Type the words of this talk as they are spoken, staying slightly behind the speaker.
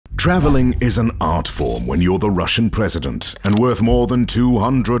Traveling is an art form when you're the Russian president and worth more than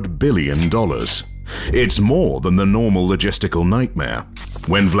 $200 billion. It's more than the normal logistical nightmare.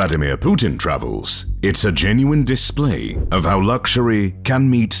 When Vladimir Putin travels, it's a genuine display of how luxury can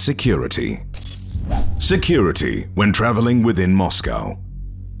meet security. Security when traveling within Moscow.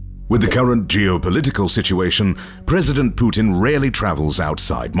 With the current geopolitical situation, President Putin rarely travels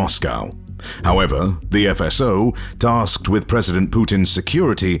outside Moscow. However, the FSO, tasked with President Putin's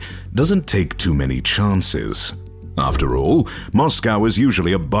security, doesn't take too many chances. After all, Moscow is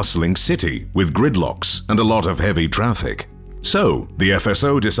usually a bustling city with gridlocks and a lot of heavy traffic. So, the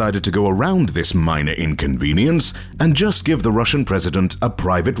FSO decided to go around this minor inconvenience and just give the Russian president a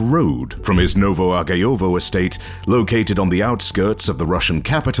private road from his Novoagayovo estate, located on the outskirts of the Russian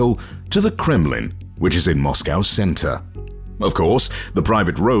capital, to the Kremlin, which is in Moscow's center. Of course, the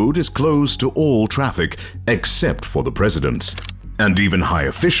private road is closed to all traffic except for the president's, and even high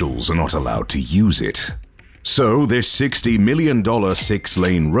officials are not allowed to use it. So this $60 million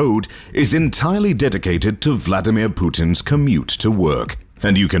 6-lane road is entirely dedicated to Vladimir Putin's commute to work.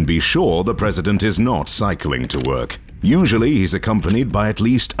 And you can be sure the president is not cycling to work. Usually he's accompanied by at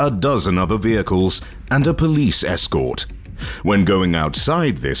least a dozen other vehicles and a police escort. When going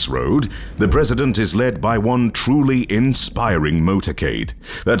outside this road, the president is led by one truly inspiring motorcade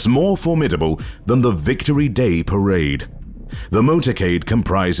that's more formidable than the Victory Day parade. The motorcade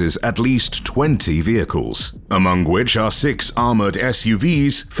comprises at least 20 vehicles, among which are 6 armored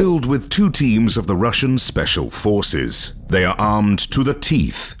SUVs filled with 2 teams of the Russian Special Forces. They are armed to the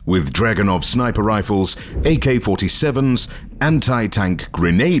teeth with Dragunov sniper rifles, AK-47s, anti-tank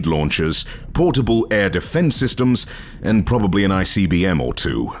grenade launchers, portable air defense systems, and probably an ICBM or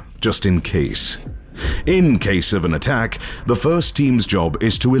 2, just in case. In case of an attack, the first team's job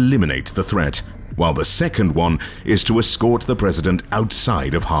is to eliminate the threat, while the second one is to escort the president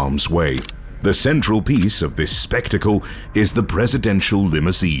outside of harm's way. The central piece of this spectacle is the presidential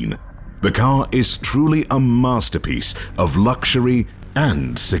limousine. The car is truly a masterpiece of luxury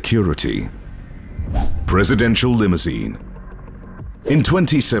and security. Presidential limousine. In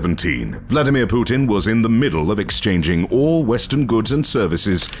 2017, Vladimir Putin was in the middle of exchanging all Western goods and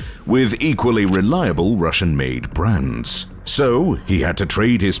services with equally reliable Russian-made brands. So, he had to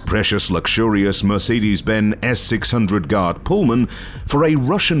trade his precious luxurious Mercedes-Benz S600 Guard Pullman for a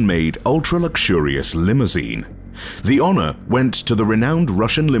Russian-made ultra-luxurious limousine. The honor went to the renowned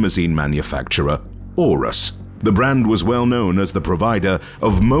Russian limousine manufacturer, Urus. The brand was well known as the provider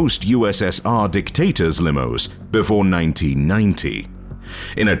of most USSR dictators' limos before 1990.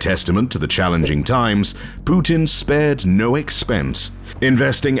 In a testament to the challenging times, Putin spared no expense,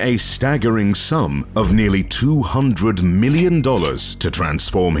 investing a staggering sum of nearly $200 million to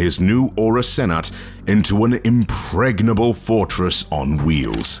transform his new Urus Senat into an impregnable fortress on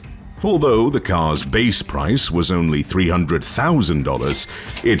wheels. Although the car's base price was only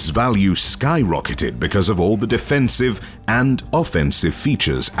 $300,000, its value skyrocketed because of all the defensive and offensive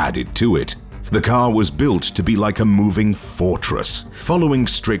features added to it. The car was built to be like a moving fortress, following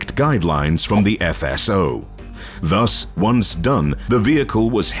strict guidelines from the FSO. Thus, once done, the vehicle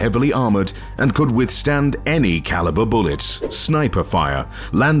was heavily armored and could withstand any caliber bullets, sniper fire,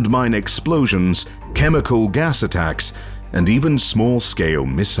 landmine explosions, chemical gas attacks, and even small-scale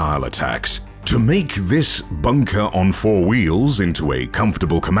missile attacks. To make this bunker on 4 wheels into a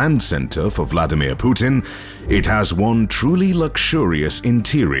comfortable command center for Vladimir Putin, it has one truly luxurious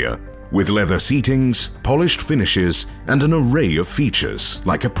interior, with leather seatings, polished finishes, and an array of features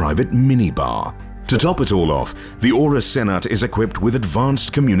like a private minibar. To top it all off, the Urus Senat is equipped with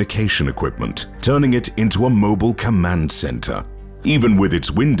advanced communication equipment, turning it into a mobile command center. Even with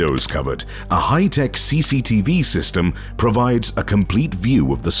its windows covered, a high-tech CCTV system provides a complete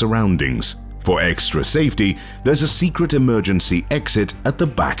view of the surroundings. For extra safety, there's a secret emergency exit at the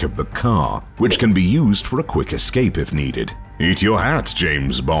back of the car, which can be used for a quick escape if needed. Eat your hat,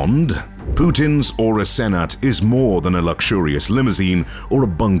 James Bond. Putin's Urus Senat is more than a luxurious limousine or a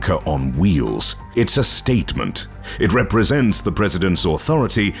bunker on wheels. It's a statement. It represents the president's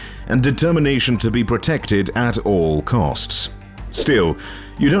authority and determination to be protected at all costs. Still,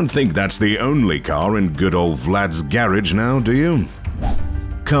 you don't think that's the only car in good old Vlad's garage now, do you?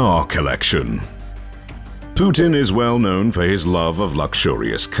 Car collection. Putin is well known for his love of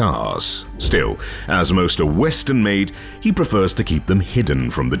luxurious cars. Still, as most are Western-made, he prefers to keep them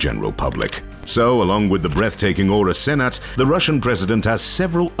hidden from the general public. So, along with the breathtaking Aura Senat, the Russian president has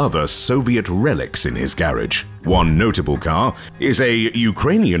several other Soviet relics in his garage. One notable car is a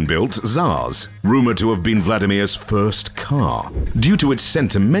Ukrainian-built Zaz, rumored to have been Vladimir's first car. Due to its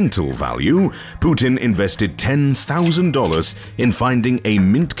sentimental value, Putin invested $10,000 in finding a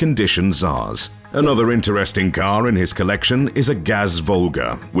mint-condition Zaz. Another interesting car in his collection is a Gaz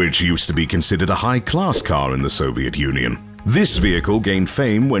Volga, which used to be considered a high-class car in the Soviet Union. This vehicle gained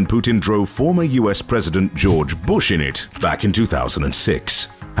fame when Putin drove former US President George Bush in it back in 2006.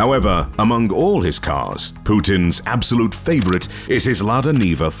 However, among all his cars, Putin's absolute favorite is his Lada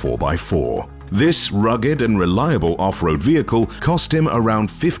Niva 4x4. This rugged and reliable off-road vehicle cost him around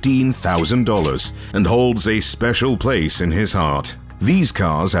 $15,000 and holds a special place in his heart. These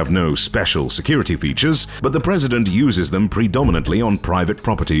cars have no special security features, but the president uses them predominantly on private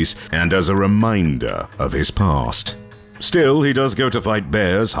properties and as a reminder of his past. Still, he does go to fight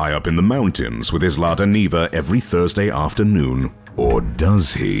bears high up in the mountains with his Lada Niva every Thursday afternoon. Or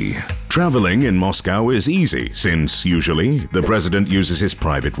does he? Traveling in Moscow is easy, since usually the president uses his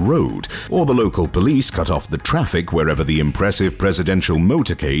private road, or the local police cut off the traffic wherever the impressive presidential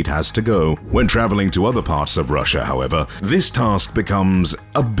motorcade has to go. When traveling to other parts of Russia, however, this task becomes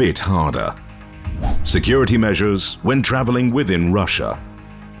a bit harder. Security measures when traveling within Russia.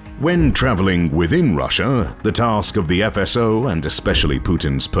 When traveling within Russia, the task of the FSO, and especially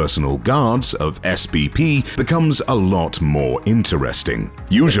Putin's personal guards of SBP, becomes a lot more interesting.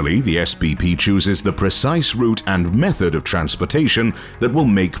 Usually, the SBP chooses the precise route and method of transportation that will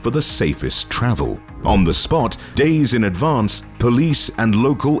make for the safest travel. On the spot, days in advance, police and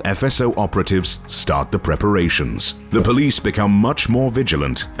local FSO operatives start the preparations. The police become much more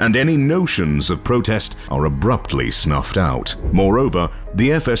vigilant, and any notions of protest are abruptly snuffed out. Moreover,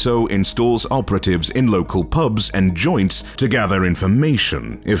 the FSO installs operatives in local pubs and joints to gather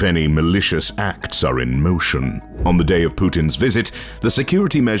information if any malicious acts are in motion. On the day of Putin's visit, the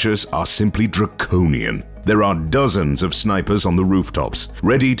security measures are simply draconian. There are dozens of snipers on the rooftops,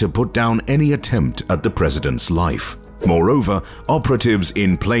 ready to put down any attempt at the president's life. Moreover, operatives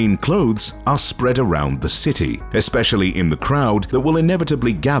in plain clothes are spread around the city, especially in the crowd that will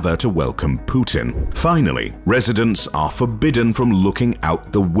inevitably gather to welcome Putin. Finally, residents are forbidden from looking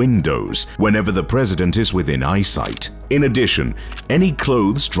out the windows whenever the president is within eyesight. In addition, any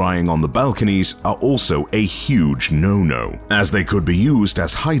clothes drying on the balconies are also a huge no-no, as they could be used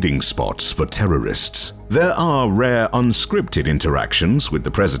as hiding spots for terrorists. There are rare unscripted interactions with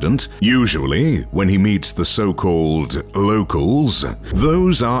the president, usually when he meets the so-called locals.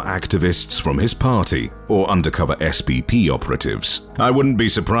 Those are activists from his party or undercover SBP operatives. I wouldn't be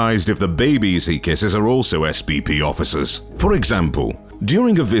surprised if the babies he kisses are also SBP officers. For example,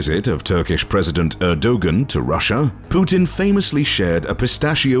 during a visit of Turkish President Erdogan to Russia, Putin famously shared a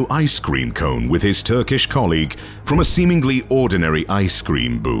pistachio ice cream cone with his Turkish colleague from a seemingly ordinary ice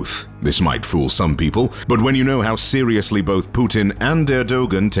cream booth. This might fool some people, but when you know how seriously both Putin and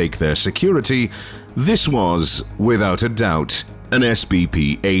Erdogan take their security, this was, without a doubt, an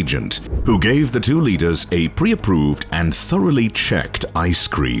SBP agent who gave the two leaders a pre-approved and thoroughly checked ice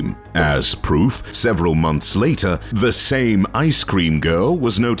cream. As proof, several months later, the same ice cream girl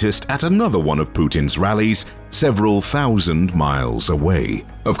was noticed at another one of Putin's rallies several thousand miles away.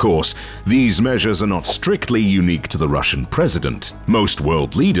 Of course, these measures are not strictly unique to the Russian president. Most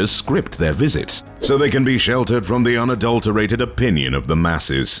world leaders script their visits, so they can be sheltered from the unadulterated opinion of the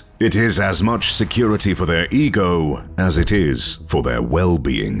masses. It is as much security for their ego as it is for their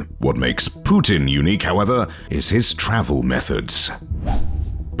well-being. What makes Putin unique, however, is his travel methods.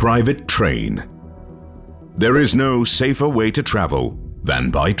 Private train. There is no safer way to travel than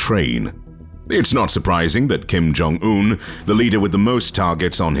by train. It's not surprising that Kim Jong-un, the leader with the most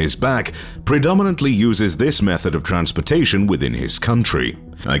targets on his back, predominantly uses this method of transportation within his country.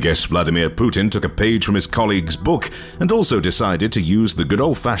 I guess Vladimir Putin took a page from his colleague's book and also decided to use the good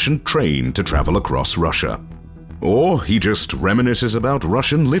old-fashioned train to travel across Russia. Or he just reminisces about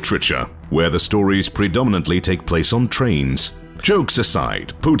Russian literature, where the stories predominantly take place on trains. Jokes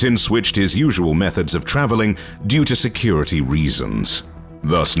aside, Putin switched his usual methods of traveling due to security reasons.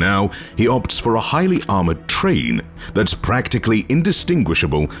 Thus now, he opts for a highly armored train that's practically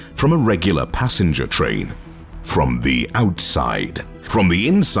indistinguishable from a regular passenger train. From the outside. From the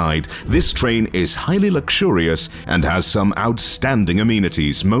inside, this train is highly luxurious and has some outstanding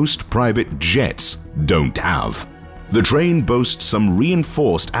amenities most private jets don't have. The train boasts some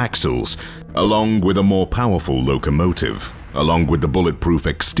reinforced axles, along with a more powerful locomotive. Along with the bulletproof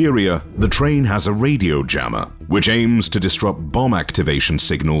exterior, the train has a radio jammer, which aims to disrupt bomb activation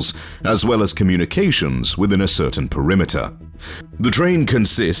signals as well as communications within a certain perimeter. The train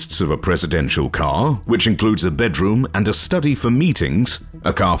consists of a presidential car, which includes a bedroom and a study for meetings,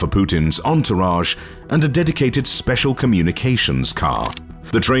 a car for Putin's entourage, and a dedicated special communications car.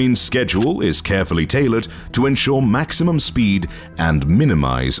 The train's schedule is carefully tailored to ensure maximum speed and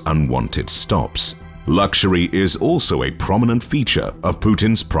minimize unwanted stops. Luxury is also a prominent feature of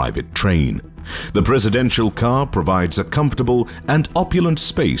Putin's private train. The presidential car provides a comfortable and opulent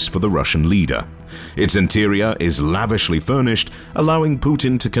space for the Russian leader. Its interior is lavishly furnished, allowing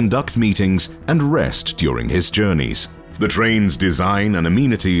Putin to conduct meetings and rest during his journeys. The train's design and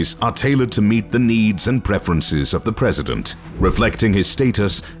amenities are tailored to meet the needs and preferences of the president, reflecting his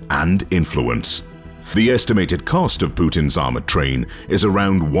status and influence. The estimated cost of Putin's armored train is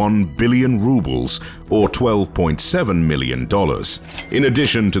around 1 billion rubles or $12.7 million. In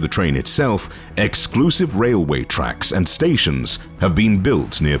addition to the train itself, exclusive railway tracks and stations have been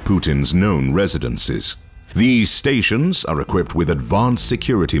built near Putin's known residences. These stations are equipped with advanced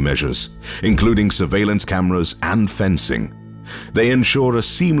security measures, including surveillance cameras and fencing. They ensure a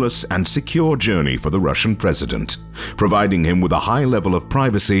seamless and secure journey for the Russian president, providing him with a high level of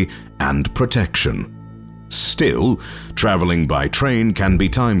privacy and protection. Still, traveling by train can be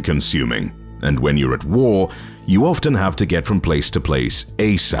time-consuming, and when you're at war, you often have to get from place to place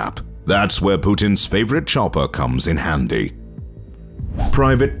ASAP. That's where Putin's favorite chopper comes in handy.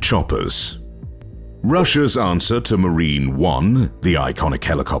 Private choppers. Russia's answer to Marine One, the iconic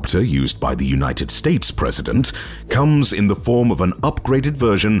helicopter used by the United States president, comes in the form of an upgraded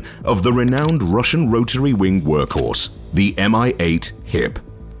version of the renowned Russian rotary wing workhorse, the Mi-8 HIP.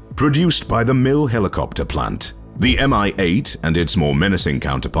 Produced by the Mill helicopter plant, the Mi-8 and its more menacing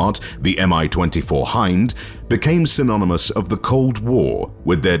counterpart, the Mi-24 Hind, became synonymous of the Cold War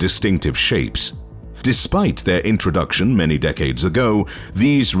with their distinctive shapes. Despite their introduction many decades ago,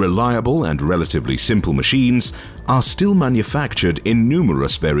 these reliable and relatively simple machines are still manufactured in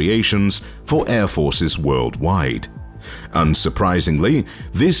numerous variations for air forces worldwide. Unsurprisingly,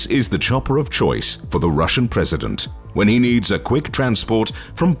 this is the chopper of choice for the Russian president when he needs a quick transport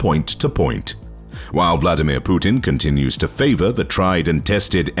from point to point. While Vladimir Putin continues to favor the tried and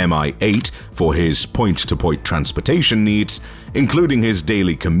tested Mi-8 for his point-to-point transportation needs, including his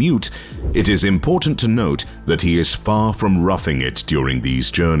daily commute, it is important to note that he is far from roughing it during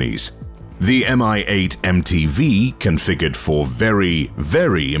these journeys. The Mi-8 MTV, configured for very,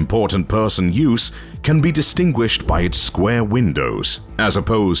 very important person use, can be distinguished by its square windows, as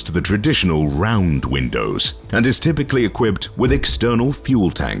opposed to the traditional round windows, and is typically equipped with external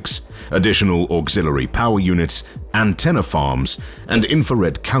fuel tanks, additional auxiliary power units, antenna farms, and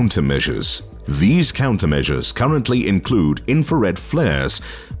infrared countermeasures. These countermeasures currently include infrared flares,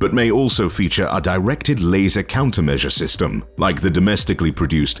 but may also feature a directed laser countermeasure system, like the domestically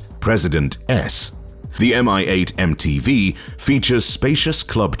produced President S. The Mi-8 MTV features spacious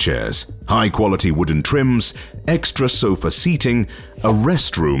club chairs, high-quality wooden trims, extra sofa seating, a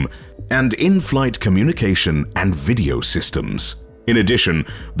restroom, and in-flight communication and video systems. In addition,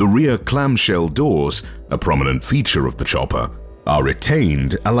 the rear clamshell doors, a prominent feature of the chopper, are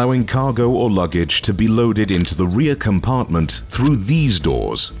retained, allowing cargo or luggage to be loaded into the rear compartment through these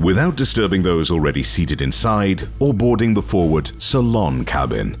doors without disturbing those already seated inside or boarding the forward salon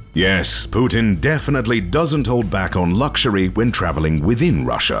cabin. Yes, Putin definitely doesn't hold back on luxury when traveling within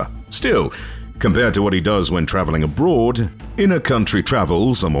Russia. Still, compared to what he does when traveling abroad, inner-country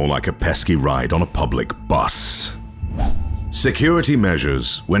travels are more like a pesky ride on a public bus. Security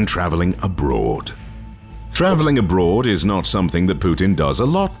measures when traveling abroad. Traveling abroad is not something that Putin does a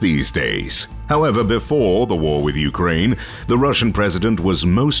lot these days. However, before the war with Ukraine, the Russian president was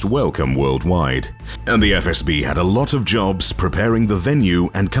most welcome worldwide, and the FSB had a lot of jobs preparing the venue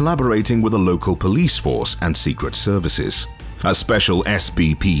and collaborating with a local police force and secret services. A special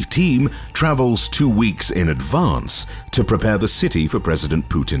SBP team travels 2 weeks in advance to prepare the city for President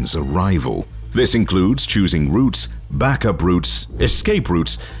Putin's arrival. This includes choosing routes, backup routes, escape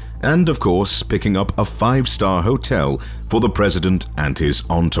routes, and of course picking up a 5-star hotel for the president and his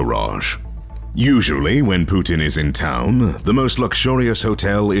entourage. Usually when Putin is in town, the most luxurious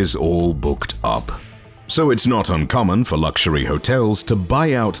hotel is all booked up. So it's not uncommon for luxury hotels to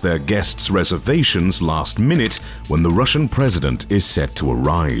buy out their guests' reservations last minute when the Russian president is set to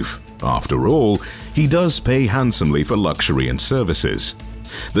arrive. After all, he does pay handsomely for luxury and services.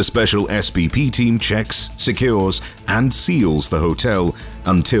 The special SBP team checks, secures, and seals the hotel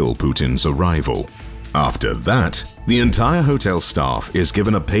until Putin's arrival. After that, the entire hotel staff is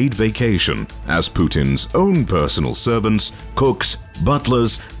given a paid vacation as Putin's own personal servants, cooks,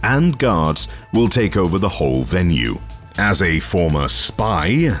 butlers, and guards will take over the whole venue. As a former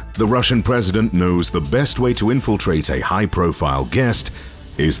spy, the Russian president knows the best way to infiltrate a high-profile guest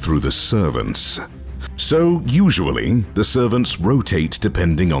is through the servants. So usually, the servants rotate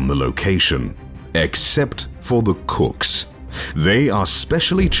depending on the location, except for the cooks. They are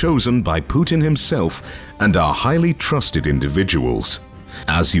specially chosen by Putin himself and are highly trusted individuals.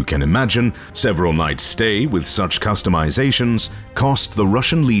 As you can imagine, several nights' stay with such customizations cost the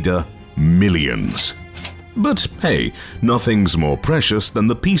Russian leader millions. But hey, nothing's more precious than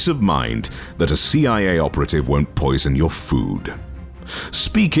the peace of mind that a CIA operative won't poison your food.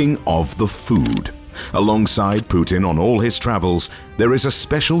 Speaking of the food, alongside Putin on all his travels, there is a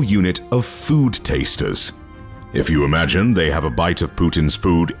special unit of food tasters. If you imagine they have a bite of Putin's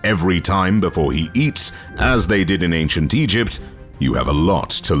food every time before he eats, as they did in ancient Egypt, you have a lot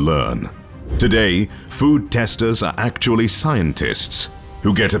to learn. Today, food testers are actually scientists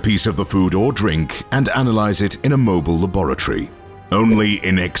who get a piece of the food or drink and analyze it in a mobile laboratory. Only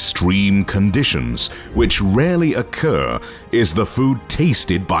in extreme conditions, which rarely occur, is the food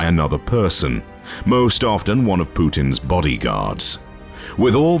tasted by another person, most often one of Putin's bodyguards.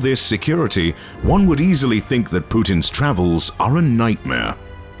 With all this security, one would easily think that Putin's travels are a nightmare.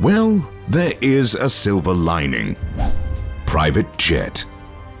 Well, there is a silver lining. Private jet.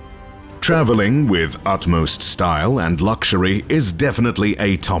 Traveling with utmost style and luxury is definitely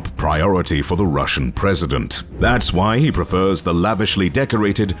a top priority for the Russian president. That's why he prefers the lavishly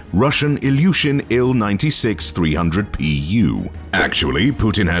decorated Russian Ilyushin Il-96 300PU. Actually,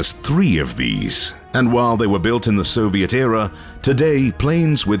 Putin has 3 of these. And while they were built in the Soviet era, today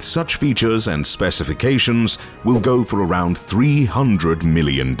planes with such features and specifications will go for around $300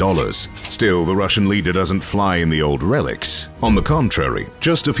 million. Still, the Russian leader doesn't fly in the old relics. On the contrary,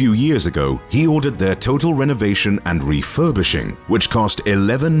 just a few years ago, he ordered their total renovation and refurbishing, which cost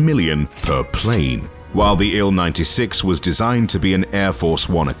 $11 million per plane. While the Il-96 was designed to be an Air Force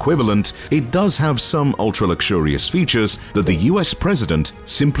One equivalent, it does have some ultra-luxurious features that the US president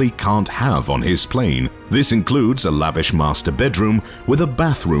simply can't have on his plane. This includes a lavish master bedroom with a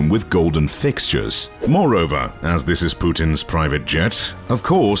bathroom with golden fixtures. Moreover, as this is Putin's private jet, of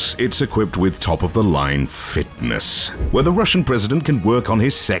course it's equipped with top-of-the-line fitness, where the Russian president can work on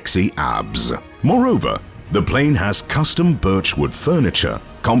his sexy abs. Moreover, the plane has custom birchwood furniture,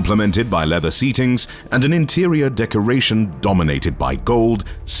 complemented by leather seatings and an interior decoration dominated by gold,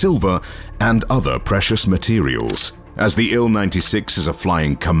 silver, and other precious materials. As the Il-96 is a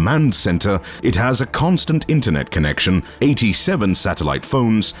flying command center, it has a constant internet connection, 87 satellite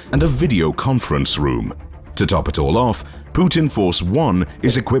phones, and a video conference room. To top it all off, Putin Force One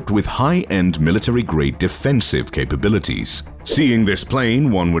is equipped with high-end military-grade defensive capabilities. Seeing this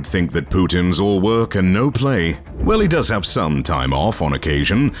plane, one would think that Putin's all work and no play. Well, he does have some time off on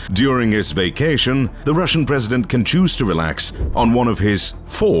occasion. During his vacation, the Russian president can choose to relax on one of his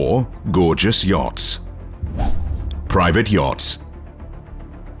 4 gorgeous yachts. Private yachts.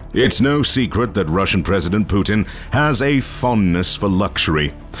 It's no secret that Russian President Putin has a fondness for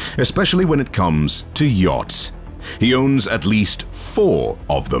luxury, especially when it comes to yachts. He owns at least 4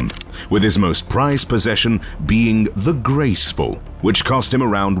 of them, with his most prized possession being the Graceful, which cost him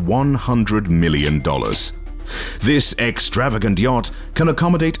around $100 million. This extravagant yacht can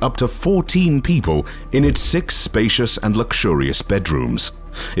accommodate up to 14 people in its 6 spacious and luxurious bedrooms.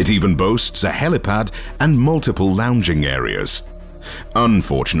 It even boasts a helipad and multiple lounging areas.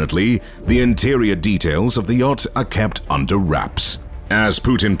 Unfortunately, the interior details of the yacht are kept under wraps, as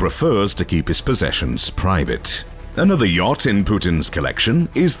Putin prefers to keep his possessions private. Another yacht in Putin's collection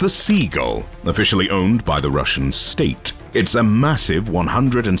is the Seagull, officially owned by the Russian state. It's a massive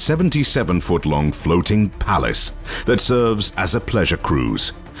 177-foot-long floating palace that serves as a pleasure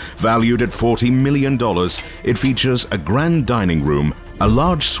cruise. Valued at $40 million, it features a grand dining room, a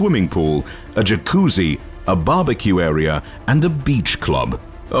large swimming pool, a jacuzzi, a barbecue area, and a beach club.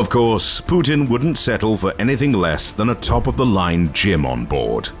 Of course, Putin wouldn't settle for anything less than a top-of-the-line gym on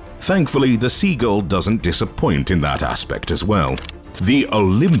board. Thankfully, the Seagull doesn't disappoint in that aspect as well. The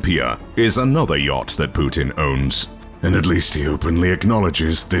Olympia is another yacht that Putin owns, and at least he openly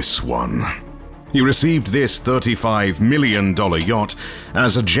acknowledges this one. He received this $35 million yacht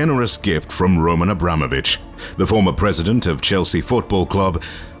as a generous gift from Roman Abramovich, the former president of Chelsea Football Club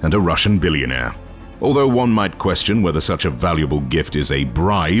and a Russian billionaire. Although one might question whether such a valuable gift is a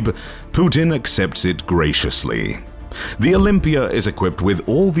bribe, Putin accepts it graciously. The Olympia is equipped with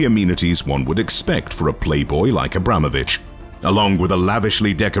all the amenities one would expect for a playboy like Abramovich. Along with a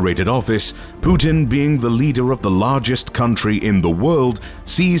lavishly decorated office, Putin, being the leader of the largest country in the world,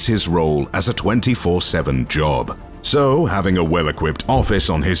 sees his role as a 24/7 job. So, having a well-equipped office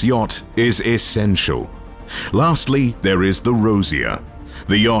on his yacht is essential. Lastly, there is the Rosier.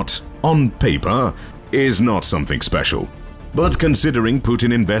 The yacht, on paper, is not something special. But considering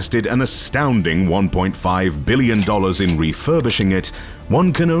Putin invested an astounding $1.5 billion in refurbishing it,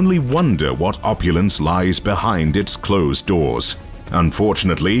 one can only wonder what opulence lies behind its closed doors.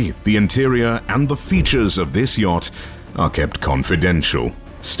 Unfortunately, the interior and the features of this yacht are kept confidential.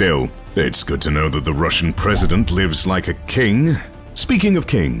 Still, it's good to know that the Russian president lives like a king. Speaking of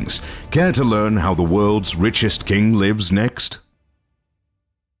kings, care to learn how the world's richest king lives next?